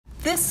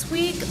This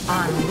week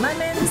on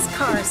Lemon's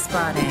Car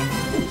Spotting.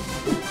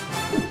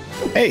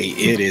 Hey,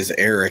 it is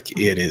Eric.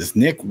 It is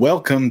Nick.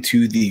 Welcome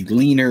to the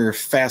leaner,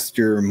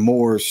 faster,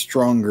 more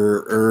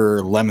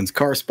stronger Lemon's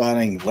Car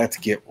Spotting. Let's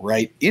get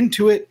right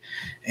into it.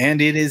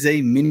 And it is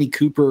a Mini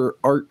Cooper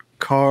art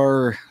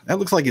car. That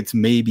looks like it's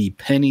maybe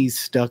pennies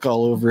stuck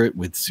all over it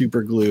with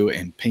super glue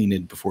and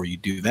painted before you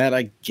do that,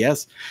 I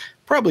guess.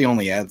 Probably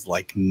only adds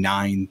like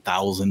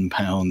 9,000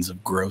 pounds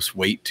of gross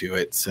weight to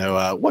it.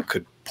 So what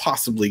could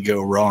possibly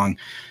go wrong?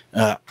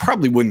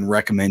 Probably wouldn't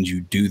recommend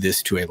you do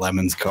this to a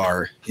Lemon's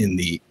car in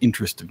the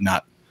interest of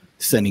not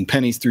sending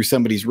pennies through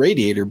somebody's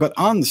radiator, but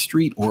on the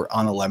street or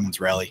on a Lemon's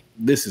rally,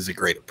 this is a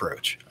great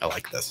approach. I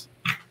like this.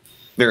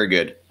 Very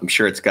good. I'm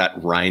sure it's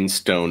got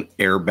rhinestone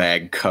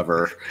airbag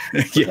cover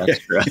Yeah.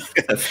 extra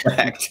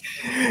effect.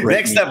 Right.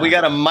 Next up, we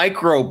got a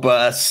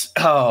microbus.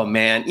 Oh,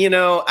 man. You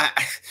know,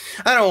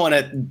 I don't want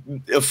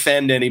to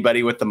offend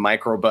anybody with the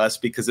microbus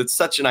because it's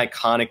such an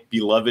iconic,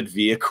 beloved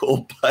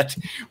vehicle. But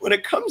when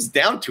it comes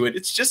down to it,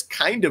 it's just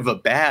kind of a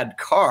bad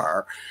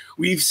car.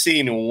 We've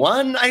seen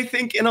one, I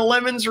think, in a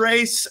Lemons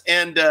race,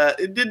 and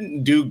it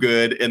didn't do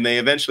good. And they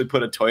eventually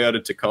put a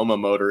Toyota Tacoma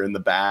motor in the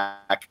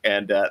back,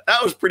 and that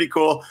was pretty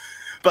cool.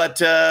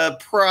 But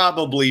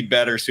probably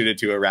better suited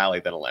to a rally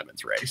than a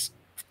Lemons race.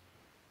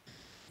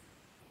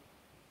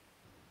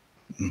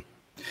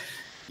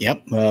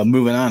 Yep.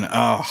 Moving on.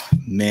 Oh,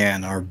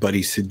 man. Our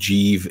buddy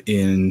Sajeev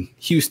in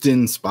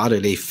Houston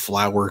spotted a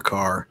flower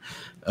car.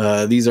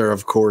 These are,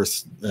 of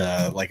course,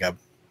 like a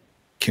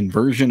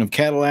conversion of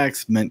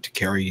Cadillacs meant to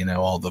carry, you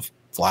know, all the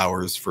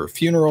flowers for a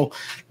funeral.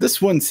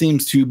 This one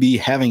seems to be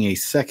having a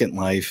second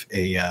life,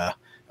 a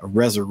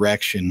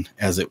resurrection,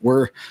 as it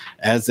were,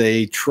 as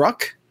a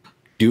truck.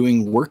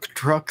 Doing work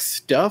truck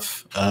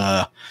stuff.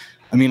 I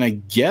mean, I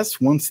guess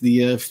once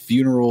the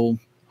funeral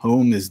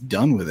home is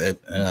done with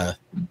it,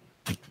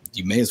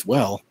 you may as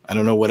well. I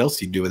don't know what else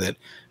you'd do with it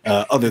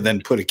other than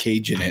put a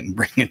cage in it and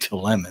bring it to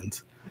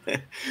Lemons.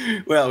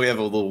 Well, we have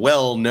a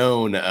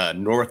well-known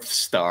North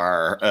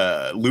Star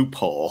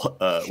loophole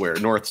where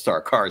North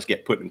Star cars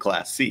get put in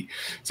Class C.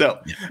 So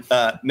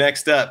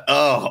next up,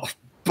 oh,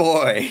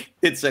 boy,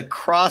 it's a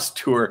Cross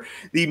Tour,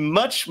 the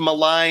much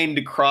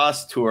maligned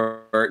Cross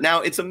Tour. Now,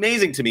 it's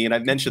amazing to me, and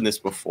I've mentioned this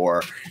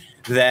before,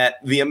 that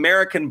the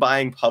American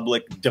buying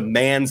public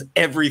demands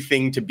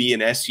everything to be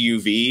an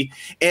SUV,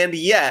 and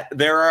yet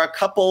there are a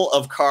couple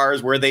of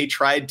cars where they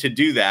tried to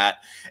do that,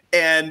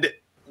 and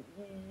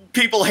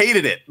people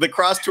hated it. The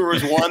Cross Tour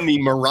is one.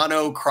 The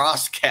Murano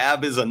Cross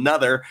Cab is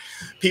another.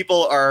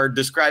 People are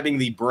describing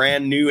the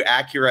brand new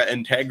Acura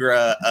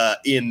Integra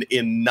in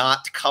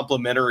not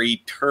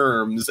complimentary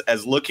terms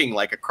as looking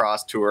like a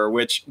Cross Tour,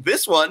 which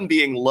this one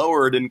being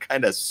lowered and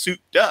kind of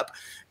souped up,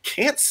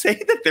 can't say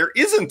that there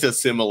isn't a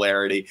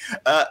similarity.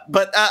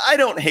 But I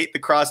don't hate the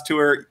Cross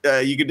Tour.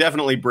 You could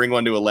definitely bring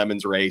one to a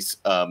Lemons race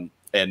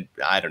and,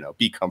 I don't know,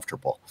 be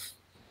comfortable.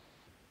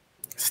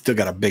 Still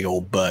got a big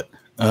old butt.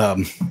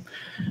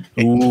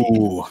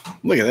 Ooh,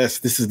 look at this.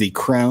 This is the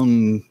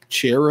Crown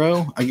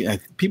Chero.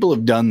 People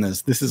have done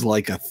this. This is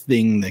like a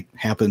thing that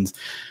happens.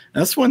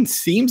 This one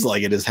seems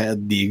like it has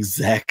had the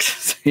exact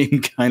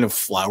same kind of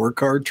flower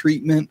car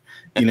treatment,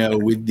 you know,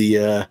 with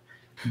the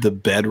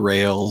bed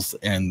rails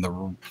and the,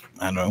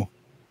 I don't know,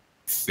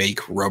 fake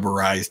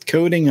rubberized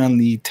coating on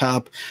the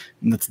top.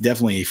 And that's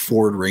definitely a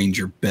Ford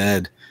Ranger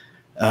bed.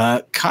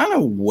 Kind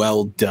of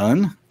well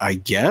done, I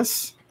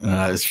guess.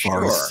 As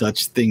far as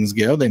such things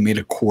go, they made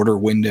a quarter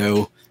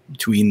window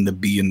between the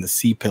B and the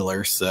C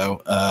pillar.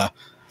 So I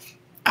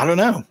don't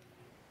know.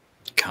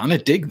 Kind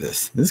of dig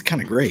this. This is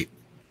kind of great.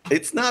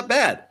 It's not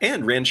bad.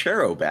 And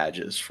Ranchero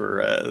badges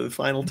for the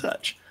final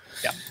touch.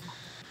 Yeah.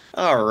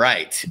 All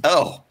right.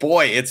 Oh,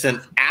 boy. It's an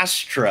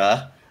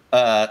Astra,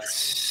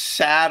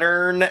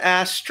 Saturn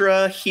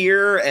Astra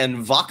here and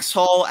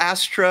Vauxhall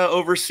Astra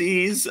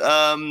overseas.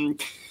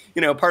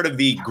 You know, part of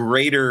the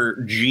greater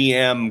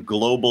GM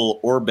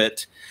global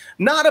orbit.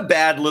 Not a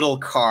bad little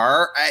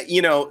car.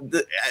 You know,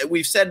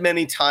 we've said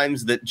many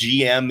times that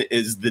GM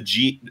is the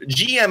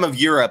GM of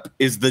Europe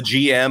is the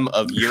GM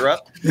of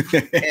Europe.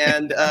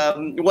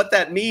 And what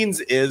that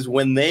means is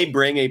when they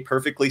bring a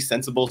perfectly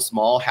sensible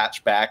small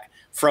hatchback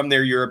from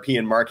their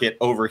European market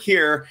over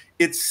here,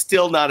 it's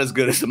still not as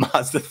good as a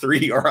Mazda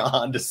 3 or a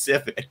Honda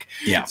Civic.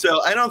 Yeah.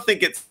 So I don't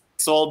think it's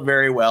sold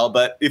very well,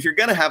 but if you're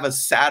going to have a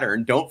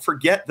Saturn, don't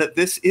forget that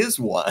this is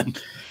one.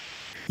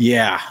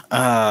 Yeah.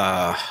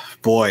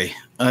 Boy,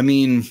 I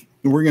mean,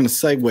 we're going to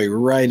segue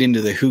right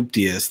into the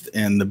hooptiest,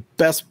 and the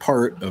best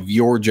part of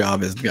your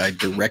job as the guy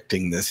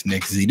directing this,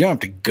 Nick, is you don't have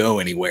to go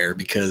anywhere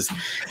because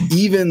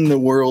even the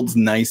world's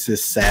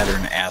nicest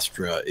Saturn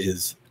Astra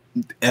is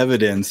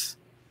evidence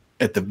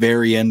at the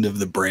very end of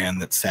the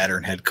brand that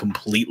Saturn had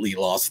completely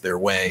lost their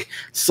way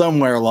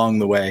somewhere along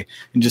the way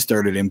and just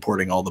started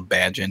importing all the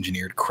badge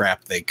engineered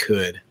crap they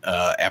could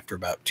after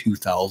about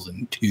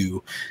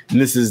 2002.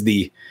 And this is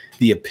the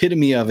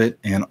epitome of it.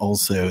 And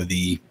also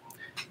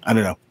I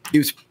don't know, it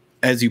was,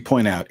 as you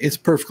point out, it's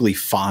perfectly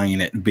fine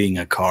at being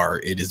a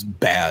car. It is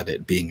bad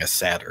at being a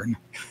Saturn.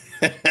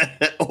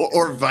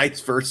 or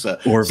vice versa,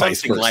 or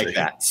something like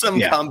that,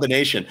 some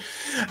combination.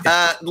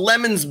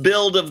 Lemon's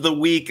build of the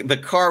week, the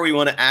car we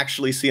want to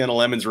actually see on a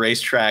Lemon's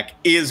racetrack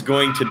is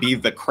going to be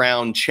the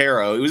Crown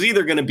Chero. It was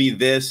either going to be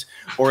this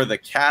or the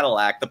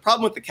Cadillac. The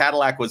problem with the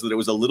Cadillac was that it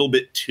was a little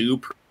bit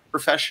too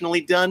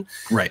professionally done.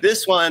 Right.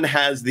 This one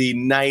has the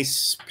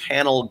nice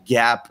panel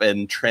gap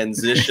and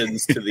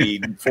transitions to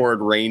the Ford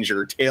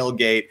Ranger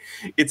tailgate.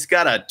 It's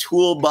got a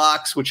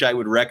toolbox, which I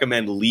would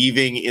recommend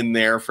leaving in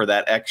there for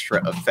that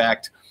extra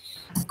effect.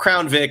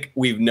 Crown Vic,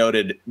 we've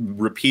noted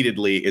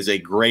repeatedly, is a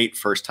great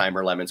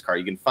first-timer Lemons car.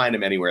 You can find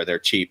them anywhere. They're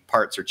cheap.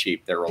 Parts are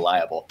cheap. They're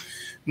reliable.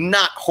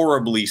 Not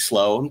horribly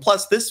slow. And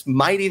plus, this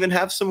might even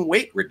have some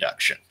weight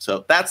reduction.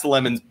 So that's the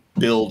Lemons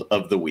build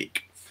of the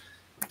week.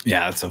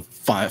 Yeah, it's a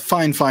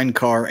fine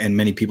car, and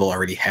many people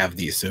already have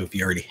these. So if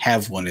you already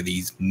have one of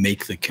these,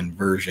 make the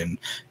conversion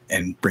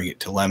and bring it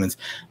to Lemons.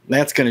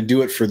 That's going to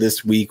do it for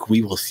this week.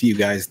 We will see you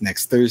guys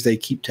next Thursday.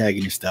 Keep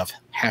tagging your stuff.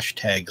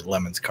 #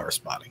 Lemons Car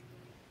Spotting.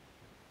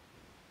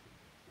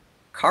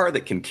 Car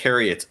that can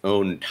carry its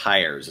own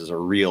tires is a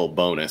real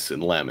bonus in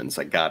Lemons,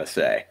 I gotta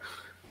say.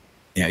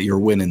 Yeah, you're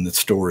winning the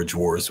storage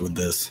wars with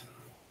this.